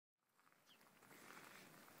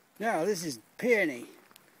Now this is peony,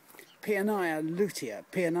 Peonia lutea,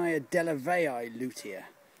 Peonia delavei lutea,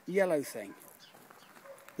 yellow thing.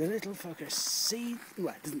 The little fucker seed,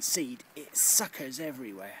 well it doesn't seed, it suckers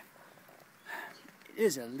everywhere. It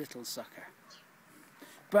is a little sucker.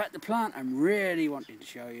 But the plant I'm really wanting to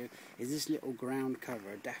show you is this little ground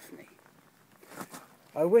cover Daphne.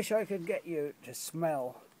 I wish I could get you to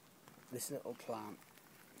smell this little plant.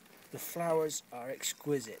 The flowers are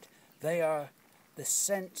exquisite. They are the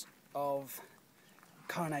scent of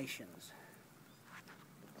carnations.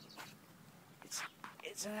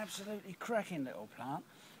 It's an absolutely cracking little plant,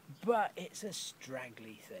 but it's a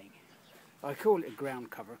straggly thing. I call it a ground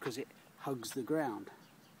cover because it hugs the ground.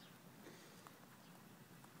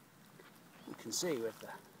 You can see with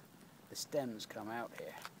the stems come out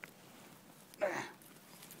here.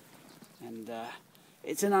 And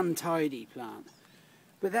it's an untidy plant.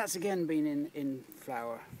 But that's again been in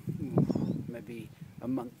flower maybe a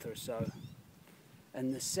month or so.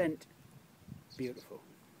 And the scent, beautiful.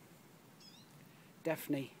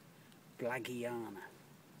 Daphne blagyana.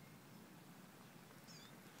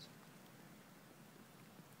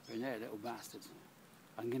 They're in there, little bastards.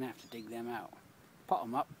 I'm going to have to dig them out. Pot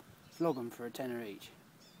them up, flog them for £10 each.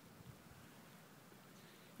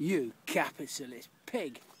 You capitalist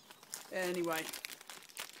pig. Anyway,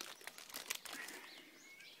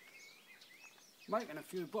 making a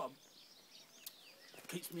few bob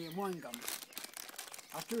keeps me in wine gum.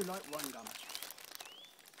 I do like wine gum.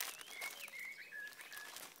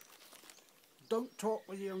 Don't talk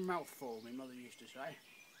with your mouth full, my mother used to say.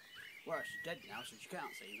 Well, she's dead now, so she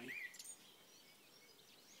can't see me.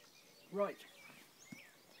 Right.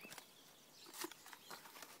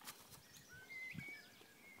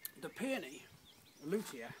 The peony,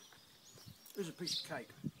 lutea, is a piece of cake.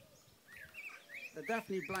 The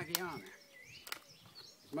Daphne blagyana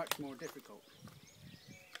is much more difficult.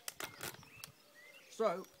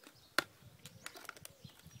 So,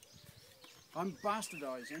 I'm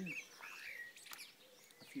bastardising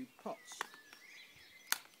a few pots.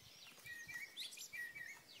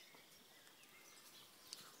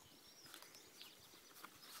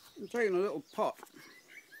 I'm taking a little pot,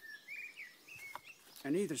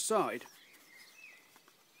 and either side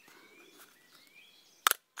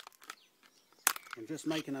I'm just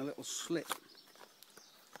making a little slit.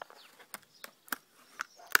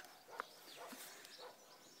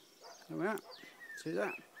 There we are. See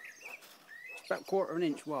that? It's about 1/4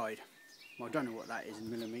 inch wide. Well, I don't know what that is in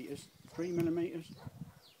millimetres. 3 millimetres?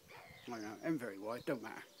 I don't know. And very wide. Don't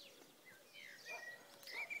matter.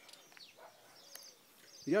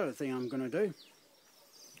 The other thing I'm going to do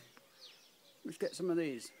is get some of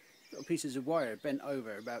these little pieces of wire bent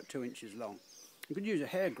over about 2 inches long. You could use a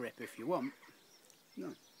hair grip if you want.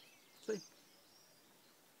 No. See?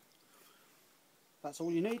 That's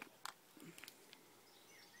all you need.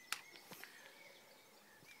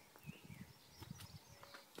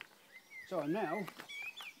 So I'm now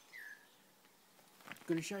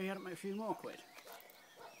going to show you how to make a few more quid.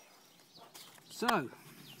 So,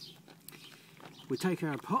 we take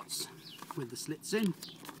our pots with the slits in,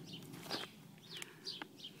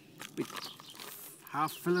 we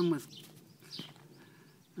half fill them with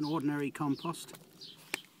an ordinary compost.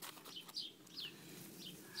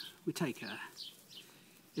 We take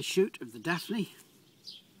a shoot of the Daphne.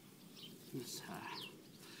 It's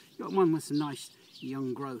got one with some nice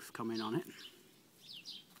young growth coming on it.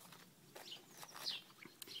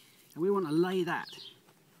 And we want to lay that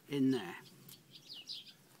in there.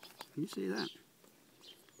 Can you see that?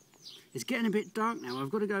 It's getting a bit dark now.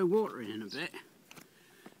 I've got to go watering in a bit.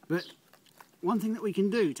 But one thing that we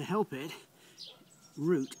can do to help it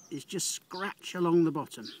root is just scratch along the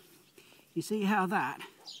bottom. You see how that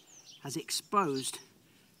has exposed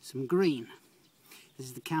some green. This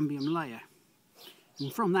is the cambium layer.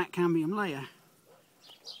 And from that cambium layer,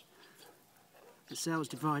 the cells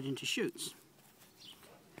divide into shoots.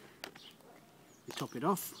 We top it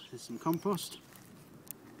off with some compost.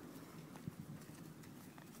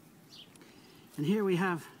 And here we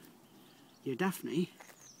have your Daphne.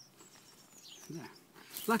 There.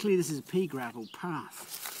 Luckily this is a pea gravel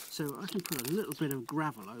path, so I can put a little bit of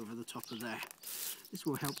gravel over the top of there. This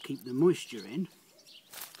will help keep the moisture in.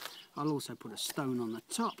 I'll also put a stone on the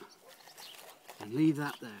top and leave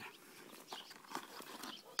that there.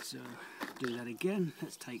 So do that again.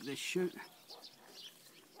 Let's take this shoot,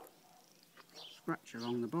 scratch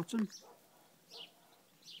along the bottom.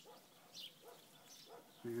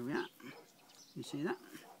 There we are. You see that?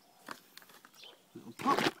 Little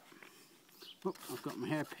pop. Oh, I've got my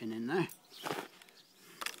hairpin in there.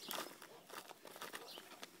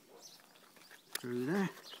 Through there.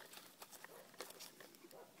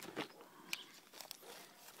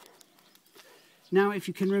 Now, if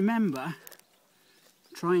you can remember,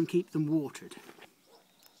 try and keep them watered.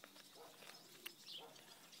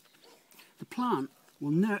 The plant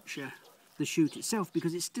will nurture the shoot itself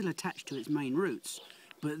because it's still attached to its main roots,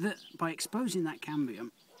 but by exposing that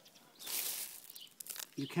cambium,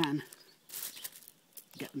 you can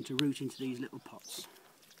get them to root into these little pots.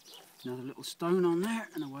 Another little stone on there,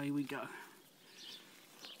 and away we go.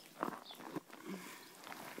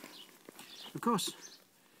 Of course,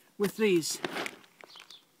 with these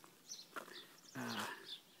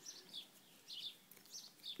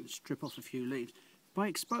strip off a few leaves, by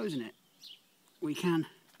exposing it we can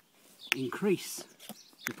increase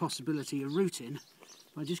the possibility of rooting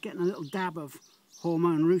by just getting a little dab of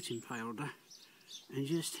hormone rooting powder and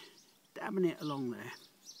just dabbing it along there.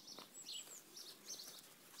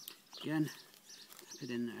 Again, tap it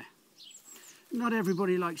in there. Not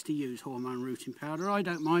everybody likes to use hormone rooting powder. I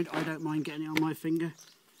don't mind getting it on my finger.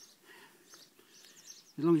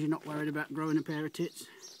 As long as you're not worried about growing a pair of tits.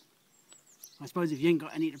 I suppose if you ain't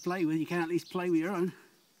got any to play with, you can at least play with your own.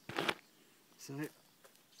 So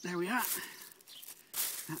there we are.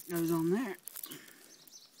 That goes on there.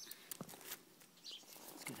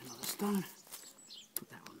 Let's get another stone. Put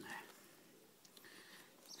that on there.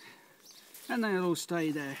 And they'll all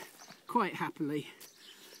stay there quite happily.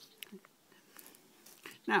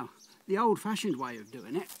 Now, the old-fashioned way of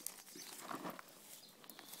doing it,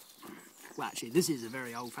 well actually this is a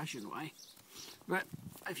very old-fashioned way, but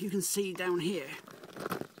if you can see down here,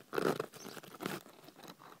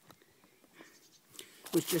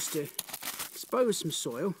 was just to expose some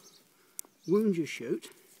soil, wound your shoot,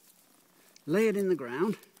 lay it in the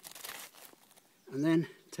ground, and then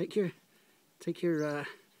take your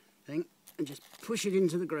thing and just push it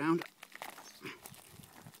into the ground.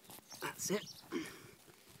 That's it.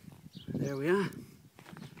 There we are. A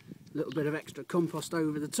little bit of extra compost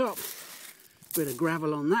over the top, bit of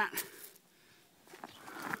gravel on that,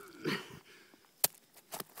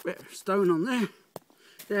 bit of stone on there.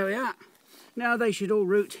 There we are. Now they should all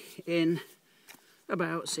root in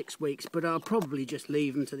about 6 weeks, but I'll probably just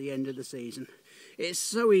leave them to the end of the season. It's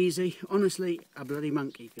so easy, honestly, a bloody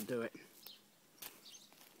monkey could do it.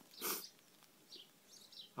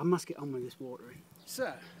 I must get on with this watering.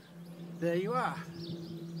 So, there you are.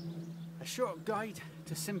 A short guide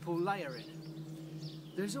to simple layering.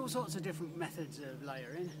 There's all sorts of different methods of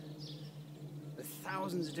layering. There's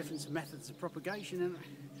thousands of different methods of propagation, and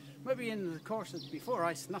maybe in the course of, before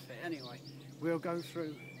I snuff it anyway, we'll go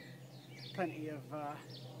through plenty of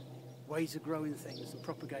ways of growing things and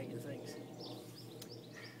propagating things.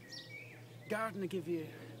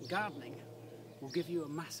 Gardening will give you a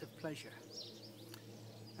massive pleasure.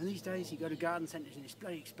 And these days you go to garden centres and it's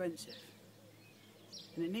bloody expensive.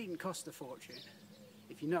 And it needn't cost a fortune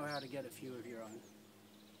if you know how to get a few of your own.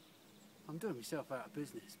 I'm doing myself out of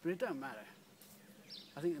business, but it don't matter.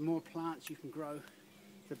 I think the more plants you can grow,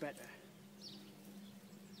 the better.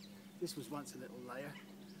 This was once a little layer.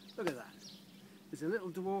 Look at that. There's a little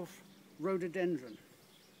dwarf rhododendron.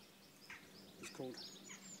 It's called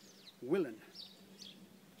Willen.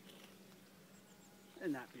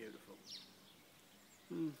 Isn't that beautiful?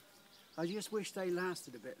 I just wish they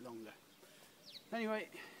lasted a bit longer. Anyway,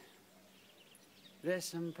 there's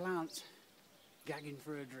some plants gagging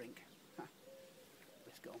for a drink.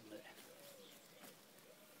 Let's get on with it.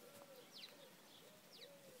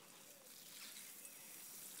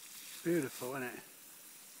 Beautiful, isn't it?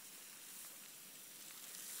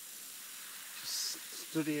 Just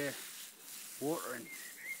stood here watering,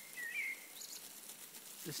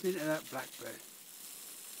 listening to that blackbird.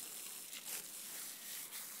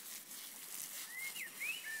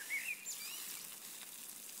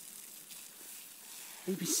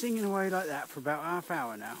 He'd be singing away like that for about half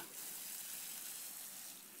hour now.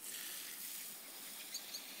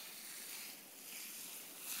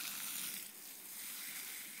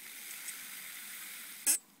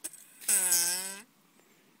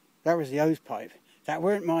 That was the hose pipe. That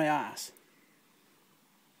weren't my ass.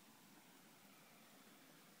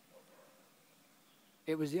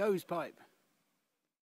 It was the hose pipe.